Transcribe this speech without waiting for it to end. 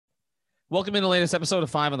Welcome in the latest episode of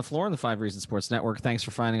 5 on the Floor on the 5 Reasons Sports Network. Thanks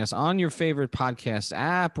for finding us on your favorite podcast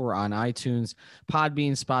app. We're on iTunes,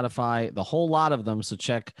 Podbean, Spotify, the whole lot of them. So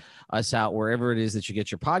check us out wherever it is that you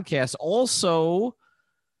get your podcasts. Also,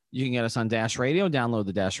 you can get us on Dash Radio. Download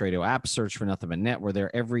the Dash Radio app. Search for Nothing But Net. We're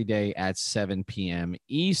there every day at 7 p.m.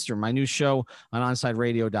 Eastern. My new show on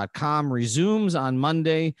OnsideRadio.com resumes on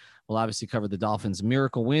Monday. We'll obviously cover the Dolphins'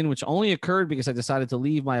 miracle win, which only occurred because I decided to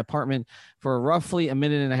leave my apartment for roughly a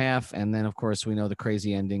minute and a half. And then, of course, we know the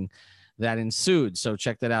crazy ending that ensued. So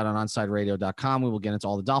check that out on OnsideRadio.com. We will get into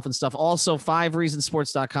all the Dolphin stuff. Also,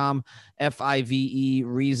 5reasonsports.com, FIVE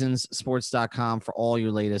reasonsports.com for all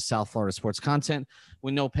your latest South Florida sports content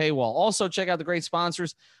with no paywall. Also, check out the great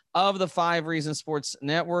sponsors of the 5 Reasons Sports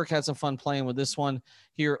Network. Had some fun playing with this one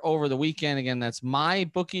here over the weekend. Again, that's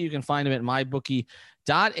MyBookie. You can find them at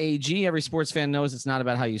mybookie.ag. Every sports fan knows it's not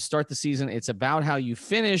about how you start the season. It's about how you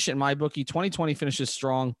finish. And MyBookie 2020 finishes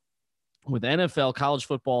strong with NFL, college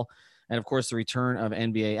football, and, of course, the return of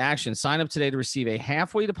NBA action. Sign up today to receive a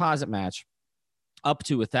halfway deposit match up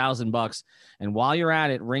to $1,000. And while you're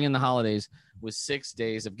at it, ring in the holidays with 6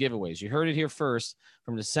 days of giveaways. You heard it here first.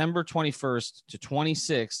 From December 21st to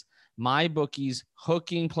 26th, MyBookie's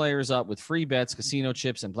hooking players up with free bets, casino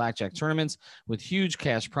chips, and blackjack tournaments with huge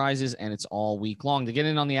cash prizes, and it's all week long. To get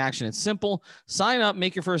in on the action, it's simple. Sign up,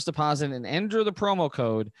 make your first deposit, and enter the promo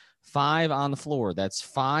code 5 on the floor. That's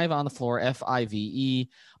 5 on the floor, FIVE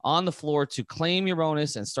on the floor, to claim your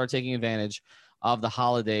bonus and start taking advantage of the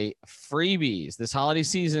holiday freebies. This holiday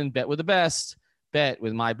season, bet with the best. Bet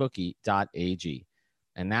with mybookie.ag.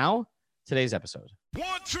 And now, today's episode. 1,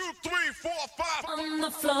 2, 3, 4, 5 on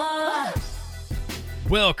the floor.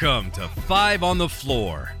 Welcome to 5 on the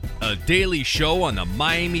Floor, a daily show on the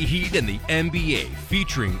Miami Heat and the NBA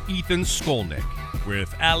featuring Ethan Skolnick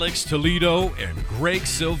with Alex Toledo and Greg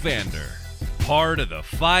Sylvander, part of the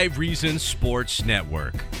 5 Reasons Sports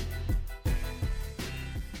Network.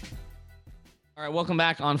 All right, welcome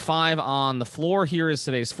back on 5 on the Floor. Here is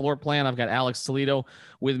today's floor plan. I've got Alex Toledo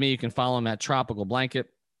with me. You can follow him at Tropical Blanket.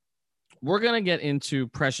 We're going to get into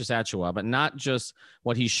Precious Achiuwa, but not just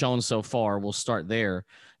what he's shown so far. We'll start there,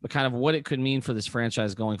 but kind of what it could mean for this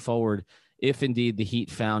franchise going forward if indeed the Heat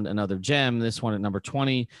found another gem, this one at number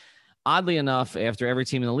 20. Oddly enough, after every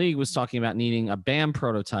team in the league was talking about needing a Bam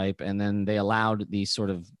prototype, and then they allowed the sort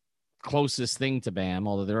of closest thing to Bam,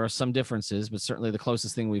 although there are some differences, but certainly the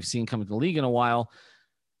closest thing we've seen come into the league in a while,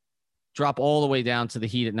 drop all the way down to the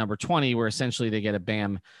Heat at number 20, where essentially they get a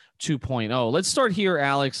Bam 2.0. Let's start here,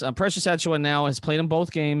 Alex. Precious Achiuwa now has played in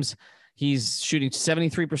both games. He's shooting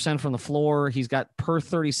 73% from the floor. He's got per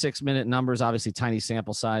 36-minute numbers, obviously tiny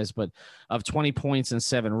sample size, but of 20 points and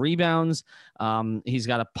 7 rebounds. He's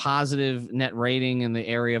got a positive net rating in the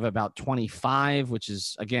area of about 25, which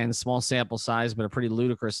is, again, small sample size, but a pretty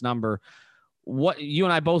ludicrous number. What you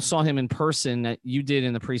and I both saw him in person. You did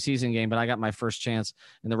in the preseason game, but I got my first chance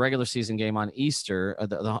in the regular season game on Easter.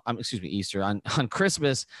 Easter on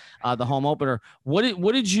Christmas, the home opener. What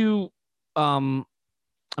did you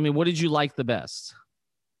what did you like the best?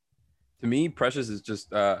 To me, Precious is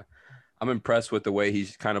just I'm impressed with the way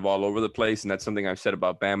he's kind of all over the place, and that's something I've said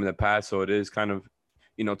about Bam in the past. So it is kind of,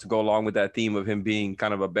 to go along with that theme of him being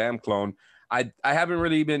kind of a Bam clone. I haven't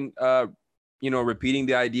really been repeating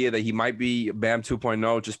the idea that he might be Bam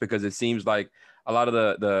 2.0, just because it seems like a lot of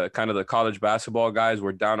the kind of the college basketball guys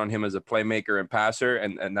were down on him as a playmaker and passer.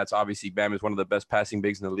 And that's obviously Bam is one of the best passing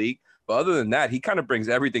bigs in the league. But other than that, he kind of brings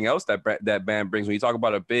everything else that Bam brings. When you talk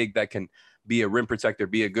about a big that can be a rim protector,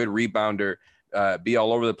 be a good rebounder, be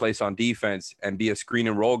all over the place on defense, and be a screen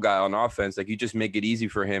and roll guy on offense, like, you just make it easy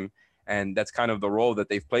for him. And that's kind of the role that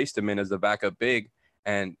they've placed him in as the backup big.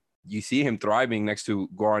 And you see him thriving next to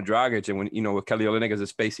Goran Dragic, and when, with Kelly Olynyk as a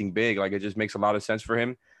spacing big, like, it just makes a lot of sense for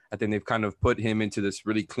him. I think they've kind of put him into this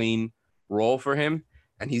really clean role for him,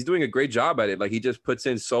 and he's doing a great job at it. Like, he just puts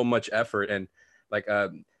in so much effort. And like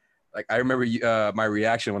I remember my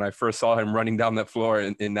reaction when I first saw him running down that floor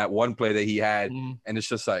in that one play that he had. And it's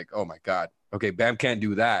just like, oh my God, okay, Bam can't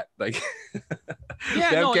do that. Like,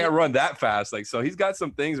 Bam can't run that fast. Like, so he's got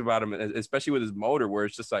some things about him, especially with his motor, where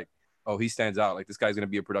it's just like, oh, he stands out. Like, this guy's going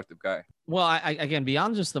to be a productive guy. Well, again,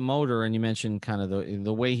 beyond just the motor, and you mentioned kind of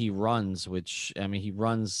the way he runs, which, I mean, he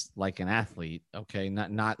runs like an athlete, okay?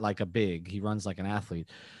 Not like a big. He runs like an athlete.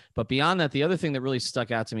 But beyond that, the other thing that really stuck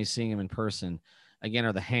out to me seeing him in person, again,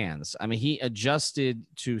 are the hands. I mean, he adjusted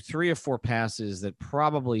to 3 or 4 passes that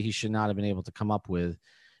probably he should not have been able to come up with,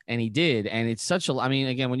 and he did. And it's such a – I mean,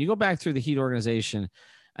 again, when you go back through the Heat organization –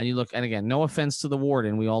 and you look, and again, no offense to the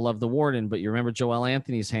Warden. We all love the Warden, but you remember Joel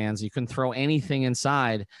Anthony's hands. You couldn't throw anything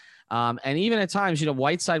inside. And even at times,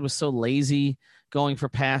 Whiteside was so lazy going for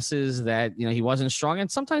passes that, he wasn't strong.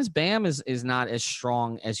 And sometimes Bam is not as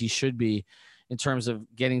strong as he should be in terms of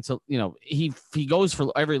getting to, he goes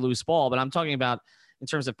for every loose ball, but I'm talking about in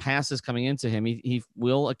terms of passes coming into him. He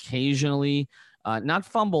will occasionally not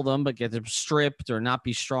fumble them, but get them stripped or not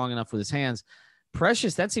be strong enough with his hands.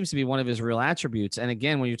 Precious, that seems to be one of his real attributes. And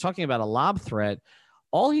again, when you're talking about a lob threat,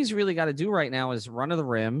 all he's really got to do right now is run to the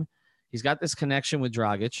rim. He's got this connection with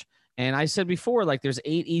Dragic. And I said before, like, there's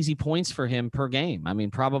 8 easy points for him per game. I mean,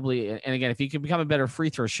 probably. And again, if he could become a better free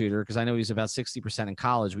throw shooter, because I know he's about 60% in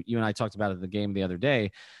college. You and I talked about it in the game the other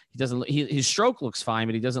day. His stroke looks fine,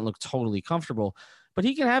 but he doesn't look totally comfortable. But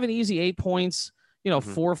he can have an easy 8 points, 4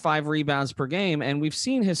 or 5 rebounds per game. And we've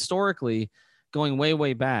seen historically, going way,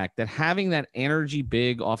 way back, that having that energy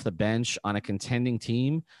big off the bench on a contending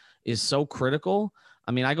team is so critical.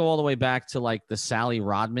 I mean, I go all the way back to like the Sally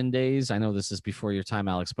Rodman days. I know this is before your time,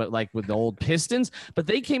 Alex, but like with the old Pistons, but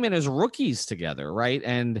they came in as rookies together, right?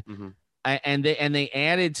 And they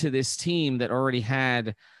added to this team that already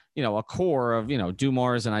had, a core of,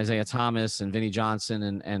 Dumars and Isaiah Thomas and Vinnie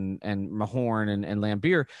Johnson and Mahorn and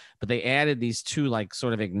Lambeer, but they added these 2 like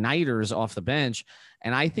sort of igniters off the bench.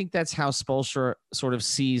 And I think that's how Spoelstra sort of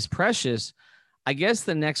sees Precious. I guess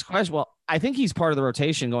the next question, well, I think he's part of the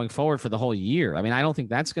rotation going forward for the whole year. I mean, I don't think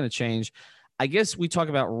that's going to change. I guess we talk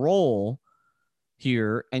about role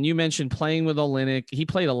here, and you mentioned playing with Olynyk. He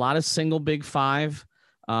played a lot of single big 5.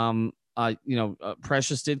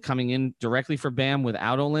 Precious did coming in directly for Bam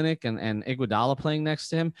without Olynyk and Iguodala playing next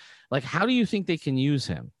to him. Like, how do you think they can use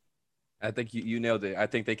him? I think you nailed it. I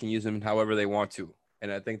think they can use him however they want to.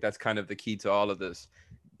 And I think that's kind of the key to all of this.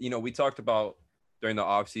 We talked about during the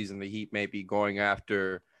offseason, the Heat may be going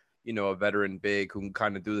after, a veteran big who can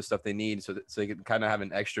kind of do the stuff they need so they can kind of have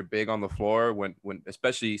an extra big on the floor when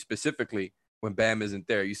especially specifically when Bam isn't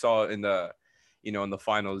there. You saw in the, in the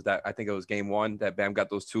finals that I think it was game 1 that Bam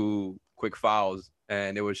got those 2 quick fouls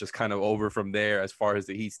and it was just kind of over from there as far as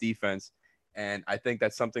the Heat's defense. And I think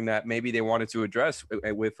that's something that maybe they wanted to address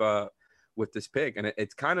with this pick. And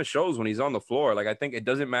it kind of shows when he's on the floor. Like, I think it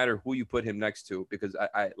doesn't matter who you put him next to, because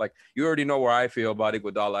I like, you already know where I feel about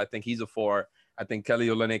Iguodala. I think he's a 4. I think Kelly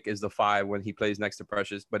Olynyk is the 5 when he plays next to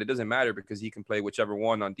Precious, but it doesn't matter because he can play whichever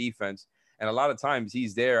one on defense. And a lot of times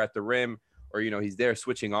he's there at the rim or, he's there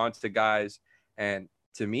switching on to guys. And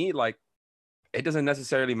to me, like, it doesn't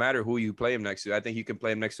necessarily matter who you play him next to. I think you can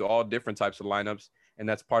play him next to all different types of lineups. And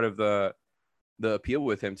that's part of the appeal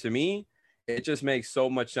with him. To me, it just makes so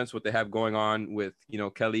much sense what they have going on with,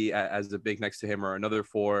 Kelly as the big next to him or another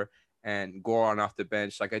 4 and Goran off the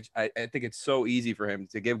bench. Like, I think it's so easy for him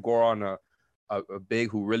to give Goran a big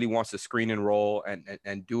who really wants to screen and roll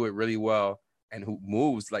and do it really well and who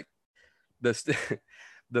moves. Like,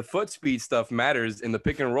 the foot speed stuff matters in the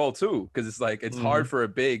pick and roll too, because it's like it's hard for a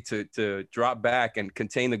big to drop back and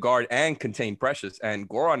contain the guard and contain Precious. And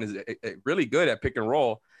Goran is really good at pick and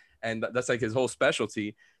roll, and that's like his whole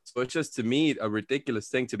specialty. So it's just, to me, a ridiculous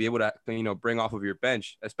thing to be able to, bring off of your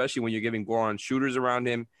bench, especially when you're giving Goran shooters around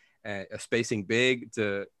him and a spacing big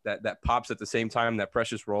to that pops at the same time that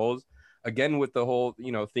Precious rolls. Again, with the whole,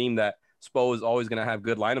 theme that Spo is always going to have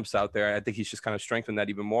good lineups out there. I think he's just kind of strengthened that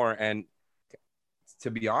even more. And to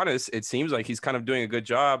be honest, it seems like he's kind of doing a good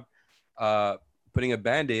job putting a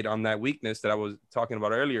Band-Aid on that weakness that I was talking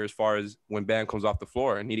about earlier, as far as when Bam comes off the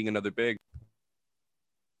floor and needing another big.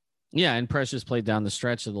 Yeah, and Precious played down the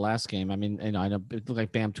stretch of the last game. I mean, I know it looked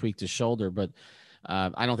like Bam tweaked his shoulder, but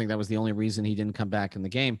I don't think that was the only reason he didn't come back in the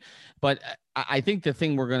game. But I think the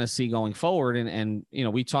thing we're going to see going forward, and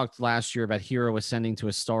we talked last year about Hero ascending to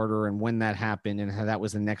a starter and when that happened and how that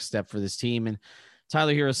was the next step for this team. And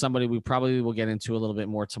Tyler Hero is somebody we probably will get into a little bit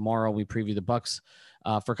more tomorrow. We preview the Bucks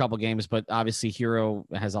for a couple games, but obviously Hero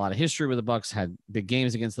has a lot of history with the Bucks, had big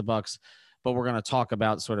games against the Bucks. But we're going to talk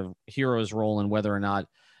about sort of Hero's role and whether or not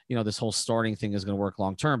this whole starting thing is going to work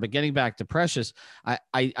long term. But getting back to Precious,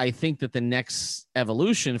 I think that the next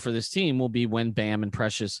evolution for this team will be when Bam and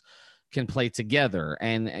Precious can play together.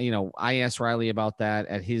 And I asked Riley about that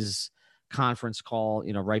at his conference call,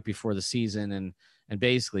 right before the season, and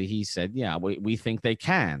basically he said, yeah, we think they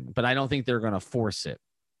can, but I don't think they're going to force it.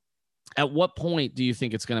 At what point do you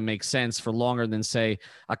think it's going to make sense for longer than, say,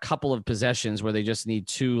 a couple of possessions where they just need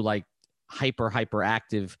 2 like hyper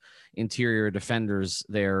active interior defenders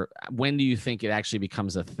there? When do you think it actually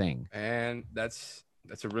becomes a thing? And that's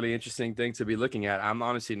a really interesting thing to be looking at. I'm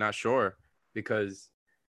honestly not sure, because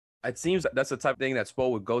it seems that's the type of thing that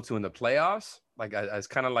Spo would go to in the playoffs, like as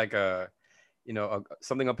kind of like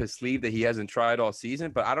something up his sleeve that he hasn't tried all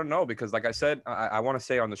season. But I don't know, because like I said, I want to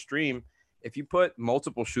say on the stream, if you put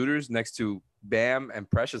multiple shooters next to Bam and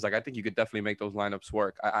Precious, like I think you could definitely make those lineups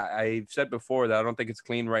work. I've said before that I don't think it's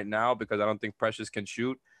clean right now because I don't think Precious can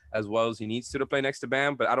shoot as well as he needs to play next to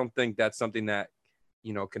Bam, but I don't think that's something that,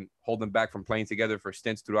 can hold them back from playing together for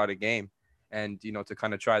stints throughout a game and, to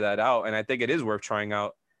kind of try that out. And I think it is worth trying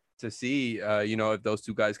out to see, if those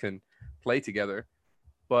two guys can play together.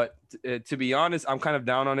 But to be honest, I'm kind of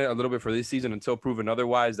down on it a little bit for this season until proven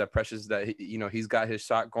otherwise that Precious, that, he's got his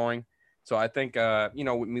shot going. So I think,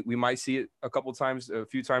 we might see it a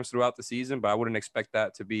few times throughout the season, but I wouldn't expect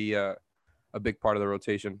that to be a big part of the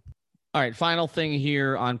rotation. All right, final thing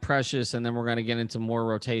here on Precious, and then we're going to get into more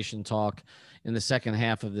rotation talk in the second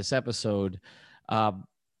half of this episode.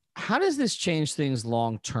 How does this change things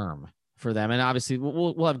long term for them? And obviously,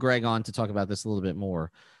 we'll have Greg on to talk about this a little bit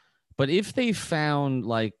more. But if they found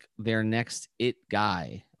like their next it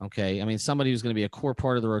guy, okay, I mean, somebody who's going to be a core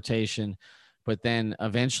part of the rotation, but then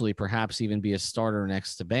eventually perhaps even be a starter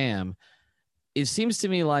next to Bam, it seems to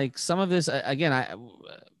me like some of this, again,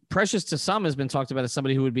 Precious to some has been talked about as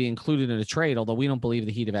somebody who would be included in a trade, although we don't believe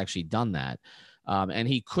the Heat have actually done that. And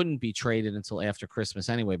he couldn't be traded until after Christmas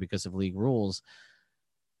anyway because of league rules.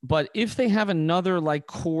 But if they have another like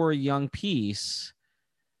core young piece,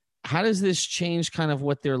 how does this change kind of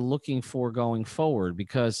what they're looking for going forward?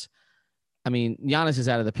 Because, I mean, Giannis is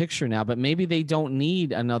out of the picture now, but maybe they don't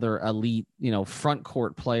need another elite, front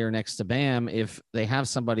court player next to Bam if they have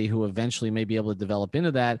somebody who eventually may be able to develop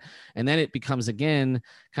into that. And then it becomes, again,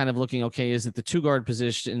 kind of looking, okay, is it the two guard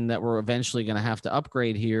position that we're eventually going to have to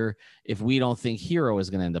upgrade here if we don't think Hero is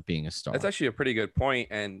going to end up being a star? That's actually a pretty good point.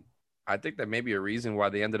 And I think that may be a reason why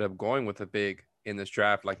they ended up going with a big in this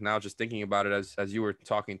draft. Like now just thinking about it as you were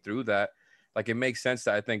talking through that, like it makes sense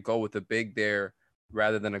to, I think, go with a big there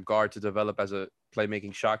rather than a guard to develop as a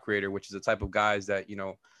playmaking shot creator, which is the type of guys that,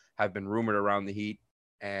 have been rumored around the Heat.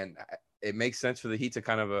 And it makes sense for the Heat to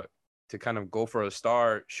kind of go for a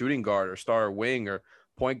star shooting guard or star wing or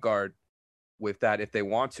point guard with that if they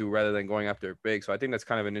want to, rather than going after a big. So I think that's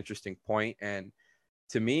kind of an interesting point. And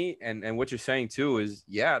to me, and what you're saying too is,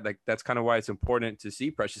 yeah, like that's kind of why it's important to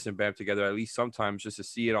see Precious and Bam together, at least sometimes, just to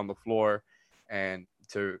see it on the floor, and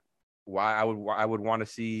to why I would want to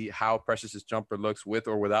see how Precious's jumper looks with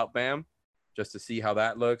or without Bam, just to see how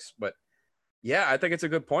that looks. But yeah, I think it's a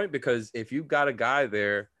good point, because if you've got a guy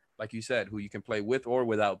there, like you said, who you can play with or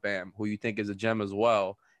without Bam, who you think is a gem as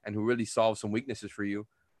well, and who really solves some weaknesses for you,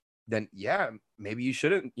 then yeah, maybe you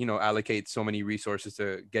shouldn't, allocate so many resources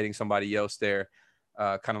to getting somebody else there,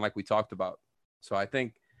 kind of like we talked about. So I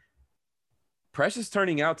think Precious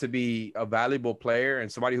turning out to be a valuable player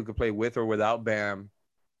and somebody who could play with or without Bam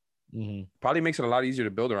probably makes it a lot easier to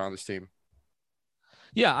build around this team.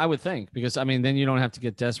 Yeah, I would think, because I mean, then you don't have to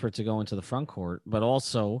get desperate to go into the front court, but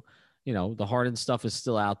also, the Harden stuff is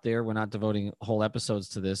still out there. We're not devoting whole episodes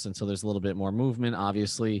to this until there's a little bit more movement.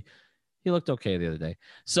 Obviously, he looked okay the other day.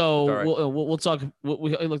 So right. we'll talk.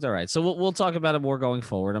 He looked all right. So we'll talk about it more going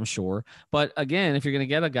forward, I'm sure. But again, if you're going to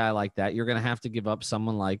get a guy like that, you're going to have to give up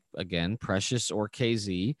someone like, again, Precious or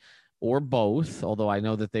KZ or both, although I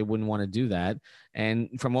know that they wouldn't want to do that. And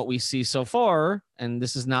from what we see so far, and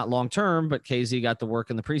this is not long-term, but KZ got the work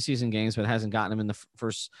in the preseason games, but hasn't gotten him in the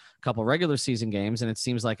first couple regular season games. And it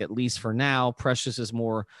seems like, at least for now, Precious is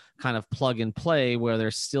more kind of plug and play, where they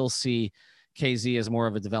still see KZ as more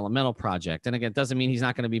of a developmental project. And again, it doesn't mean he's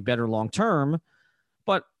not going to be better long-term,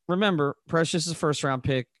 but remember, Precious is a first-round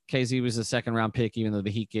pick. KZ was a second-round pick, even though the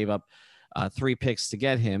Heat gave up 3 picks to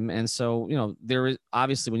get him. And so, there is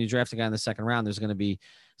obviously, when you draft a guy in the second round, there's going to be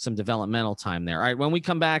some developmental time there. All right, when we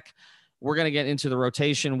come back, we're going to get into the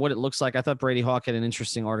rotation, what it looks like. I thought Brady Hawk had an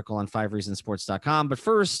interesting article on 5reasonsports.com, but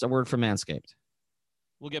first, a word from Manscaped.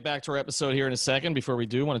 We'll get back to our episode here in a second. Before we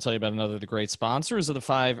do, I want to tell you about another of the great sponsors of the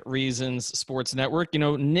 5 Reasons Sports Network.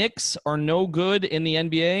 Knicks are no good in the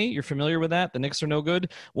NBA. You're familiar with that? The Knicks are no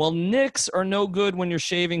good. Well, Knicks are no good when you're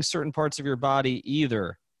shaving certain parts of your body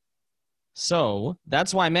either. So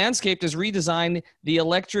that's why Manscaped has redesigned the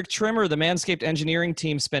electric trimmer. The Manscaped engineering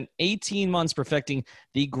team spent 18 months perfecting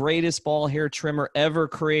the greatest ball hair trimmer ever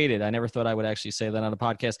created. I never thought I would actually say that on a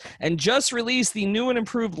podcast. And just released the new and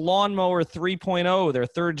improved Lawnmower 3.0. Their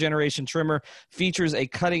 3rd generation trimmer features a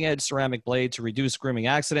cutting-edge ceramic blade to reduce grooming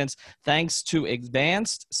accidents, thanks to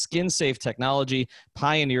advanced skin-safe technology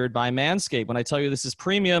pioneered by Manscaped. When I tell you this is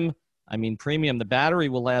premium, I mean premium. The battery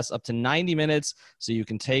will last up to 90 minutes, so you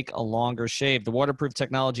can take a longer shave. The waterproof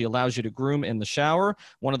technology allows you to groom in the shower.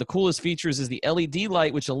 One of the coolest features is the LED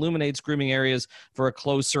light, which illuminates grooming areas for a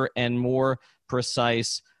closer and more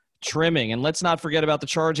precise trimming. And let's not forget about the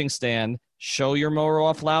charging stand. Show your mower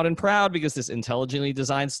off loud and proud because this intelligently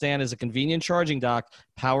designed stand is a convenient charging dock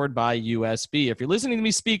powered by USB. If you're listening to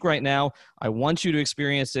me speak right now, I want you to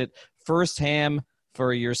experience it firsthand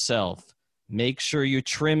for yourself. Make sure you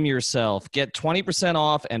trim yourself. Get 20%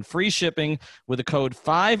 off and free shipping with the code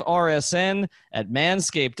 5RSN at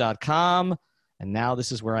manscaped.com. And now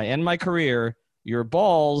this is where I end my career. Your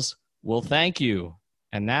balls will thank you.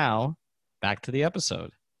 And now, back to the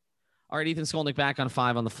episode. All right, Ethan Skolnick back on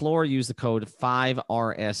 5 on the Floor. Use the code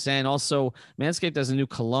 5RSN. Also, Manscaped has a new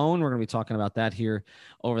cologne. We're going to be talking about that here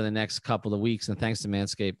over the next couple of weeks. And thanks to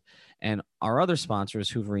Manscaped and our other sponsors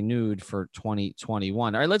who've renewed for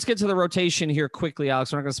 2021. All right, let's get to the rotation here quickly,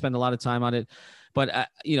 Alex. We're not going to spend a lot of time on it. But,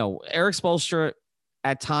 Eric Spoelstra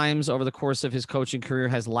at times over the course of his coaching career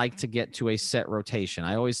has liked to get to a set rotation.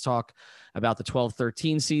 I always talk about the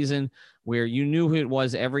 12-13 season where you knew who it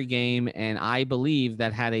was every game. And I believe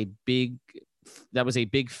that was a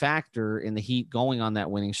big factor in the Heat going on that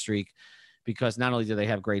winning streak, because not only did they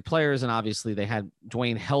have great players, and obviously they had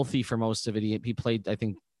Dwayne healthy for most of it. He played, I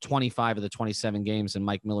think, 25 of the 27 games, and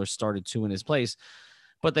Mike Miller started 2 in his place.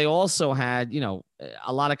 But they also had,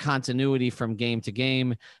 a lot of continuity from game to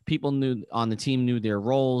game. People on the team knew their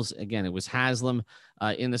roles. Again, it was Haslam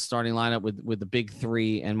in the starting lineup with the big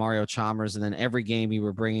 3 and Mario Chalmers. And then every game you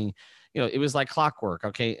were bringing, it was like clockwork.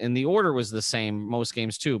 Okay. And the order was the same most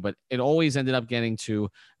games too, but it always ended up getting to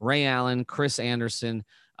Ray Allen, Chris Anderson,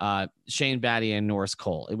 Shane Battier, and Norris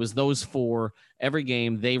Cole. It was those 4 every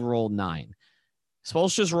game. They rolled 9.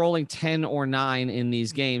 Spoelstra's rolling 10 or 9 in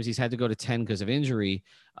these games. He's had to go to 10 because of injury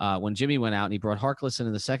when Jimmy went out, and he brought Harkless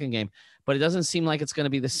in the second game. But it doesn't seem like it's going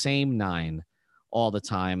to be the same 9 all the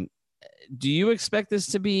time. Do you expect this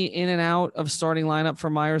to be in and out of starting lineup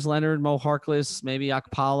for Myers Leonard, Mo Harkless, maybe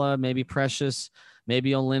Akpala, maybe Precious,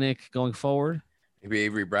 maybe Olynyk going forward? Maybe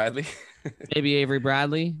Avery Bradley. Maybe Avery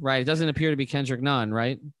Bradley, right? It doesn't appear to be Kendrick Nunn,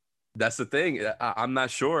 right? That's the thing. I'm not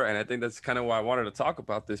sure. And I think that's kind of why I wanted to talk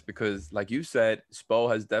about this, because like you said, Spo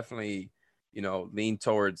has definitely, leaned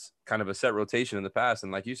towards kind of a set rotation in the past.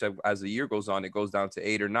 And like you said, as the year goes on, it goes down to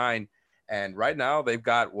 8 or 9. And right now they've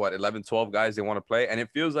got 11, 12 guys they want to play. And it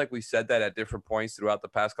feels like we said that at different points throughout the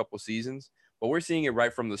past couple of seasons, but we're seeing it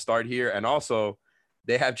right from the start here. And also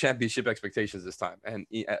they have championship expectations this time. And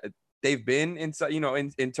they've been inside,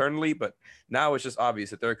 internally, but now it's just obvious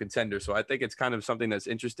that they're a contender. So I think it's kind of something that's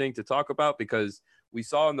interesting to talk about, because we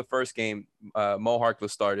saw in the first game, Mo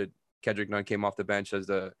Harkless started. Kendrick Nunn came off the bench as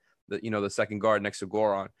the second guard next to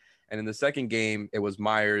Goran. And in the second game, it was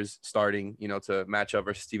Myers starting, to match up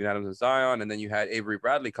versus Steven Adams and Zion. And then you had Avery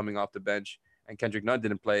Bradley coming off the bench, and Kendrick Nunn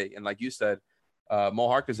didn't play. And like you said, Mo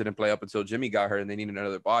Harkless didn't play up until Jimmy got hurt, and they needed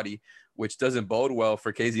another body, which doesn't bode well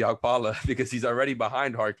for KZ Okpala because he's already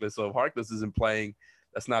behind Harkless. So if Harkless isn't playing,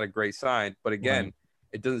 that's not a great sign. But again,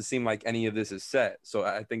 It doesn't seem like any of this is set. So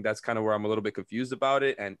I think that's kind of where I'm a little bit confused about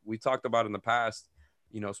it. And we talked about in the past,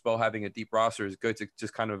 Spo having a deep roster is good to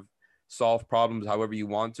just kind of solve problems however you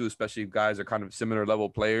want to, especially if guys are kind of similar level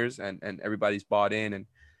players and everybody's bought in. And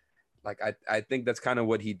like, I think that's kind of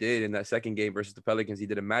what he did in that second game versus the Pelicans. He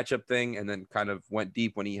did a matchup thing and then kind of went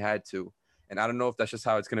deep when he had to. And I don't know if that's just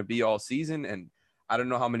how it's going to be all season. And I don't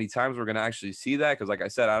know how many times we're going to actually see that. Cause like I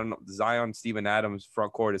said, I don't know, Zion, Steven Adams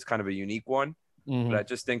front court is kind of a unique one, but I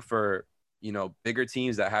just think for, bigger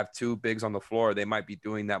teams that have 2 bigs on the floor, they might be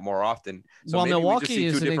doing that more often. So well, maybe Milwaukee we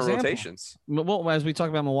just see 2 is different an example. rotations. Well, as we talk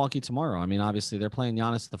about Milwaukee tomorrow, I mean, obviously they're playing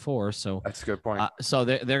Giannis at the 4, so that's a good point. So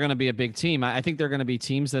they're going to be a big team. I think they're going to be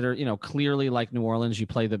teams that are, clearly like New Orleans. You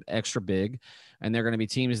play the extra big, and they're going to be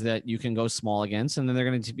teams that you can go small against, and then they're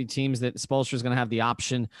going to be teams that Spoelstra is going to have the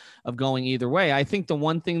option of going either way. I think the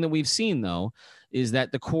one thing that we've seen though is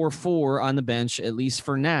that the core 4 on the bench, at least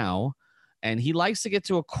for now. And he likes to get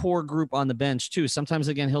to a core group on the bench too. Sometimes,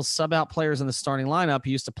 again, he'll sub out players in the starting lineup. He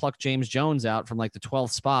used to pluck James Jones out from like the 12th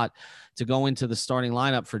spot to go into the starting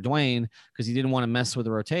lineup for Dwayne because he didn't want to mess with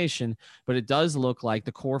the rotation. But it does look like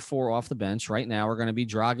the core 4 off the bench right now are going to be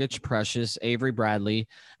Dragic, Precious, Avery Bradley.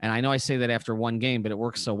 And I know I say that after one game, but it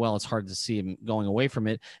works so well, it's hard to see him going away from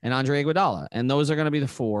it. And Andre Iguodala. And those are going to be the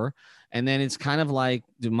 4. And then it's kind of like,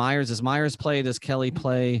 does Myers play? Does Kelly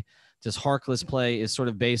play? Does Harkless play is sort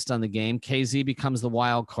of based on the game. KZ becomes the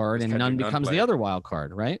wild card and Nunn becomes the other wild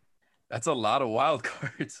card, right? That's a lot of wild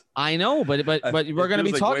cards. I know, but we're going to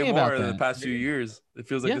be talking about that in the past few years. It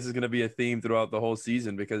feels like this is going to be a theme throughout the whole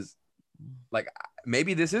season because like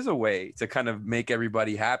maybe this is a way to kind of make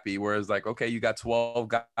everybody happy. Whereas like, okay, you got 12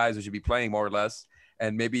 guys that should be playing more or less.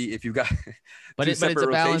 And maybe if you got but it's a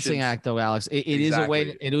balancing act, though, Alex. It is a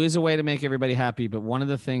way. It is a way to make everybody happy. But one of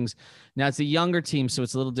the things now, it's a younger team, so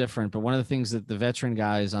it's a little different. But one of the things that the veteran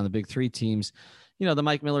guys on the big three teams, the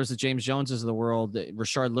Mike Millers, the James Joneses of the world, the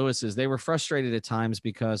Rashard Lewises, they were frustrated at times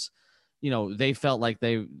because they felt like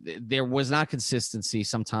there was not consistency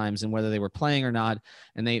sometimes in whether they were playing or not,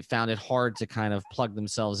 and they found it hard to kind of plug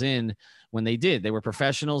themselves in when they did. They were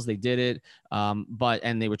professionals, they did it,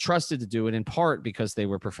 and they were trusted to do it in part because they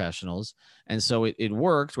were professionals, and so it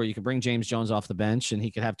worked where you could bring James Jones off the bench and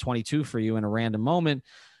he could have 22 for you in a random moment.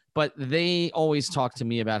 But they always talk to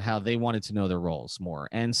me about how they wanted to know their roles more.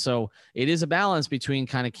 And so it is a balance between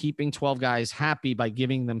kind of keeping 12 guys happy by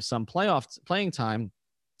giving them some playing time.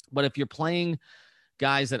 But if you're playing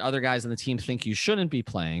guys that other guys on the team think you shouldn't be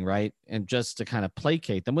playing, right, and just to kind of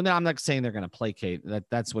placate them, I'm not saying they're going to placate,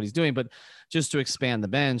 that's what he's doing, but just to expand the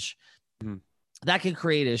bench, that can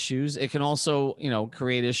create issues. It can also,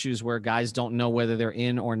 create issues where guys don't know whether they're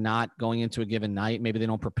in or not going into a given night. Maybe they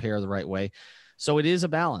don't prepare the right way. So it is a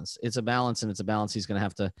balance. It's a balance, and it's a balance he's going to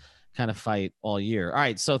have to kind of fight all year. All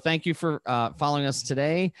right, so thank you for following us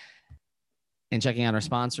today and checking out our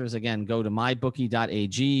sponsors. Again, go to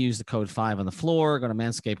mybookie.ag, use the code 5 on the floor, go to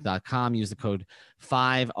manscaped.com, use the code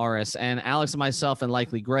 5RSN. Alex and myself and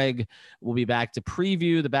likely Greg will be back to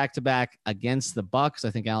preview the back-to-back against the Bucks. I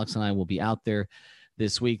think Alex and I will be out there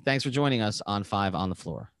this week. Thanks for joining us on 5 on the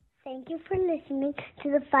Floor. Thank you for listening to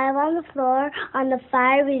the 5 on the Floor on the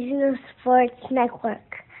 5 Regional Sports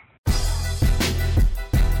Network.